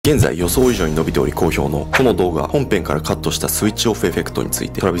現在予想以上に伸びており好評のこの動画、本編からカットしたスイッチオフエフェクトについ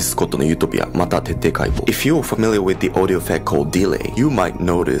て、トラビス・スコットのユートピア、また徹底解剖。If you're familiar with the audio effect called delay, you might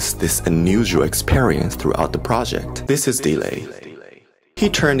notice this unusual experience throughout the project. This is delay.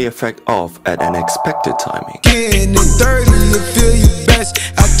 He turned the effect off at an expected timing. Getting it dirty, you feel your best.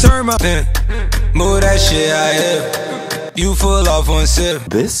 I turn my move that shit out here. You full off one sip.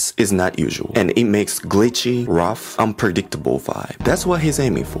 This is not usual, and it makes glitchy, rough, unpredictable vibe. That's what he's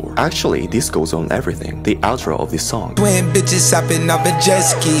aiming for. Actually, this goes on everything. The outro of this song. Twin bitches hopping off a jet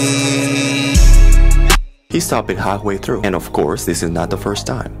ski. He stopped it halfway through, and of course, this is not the first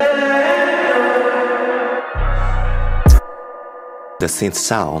time. The synth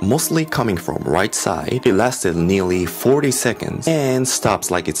sound, mostly coming from right side, it lasted nearly 40 seconds and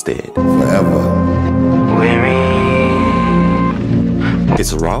stops like it's dead. Forever.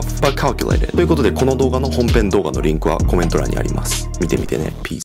 It's rough but calculated. ということでこの動画の本編動画のリンクはコメント欄にあります。見てみてね。Peace.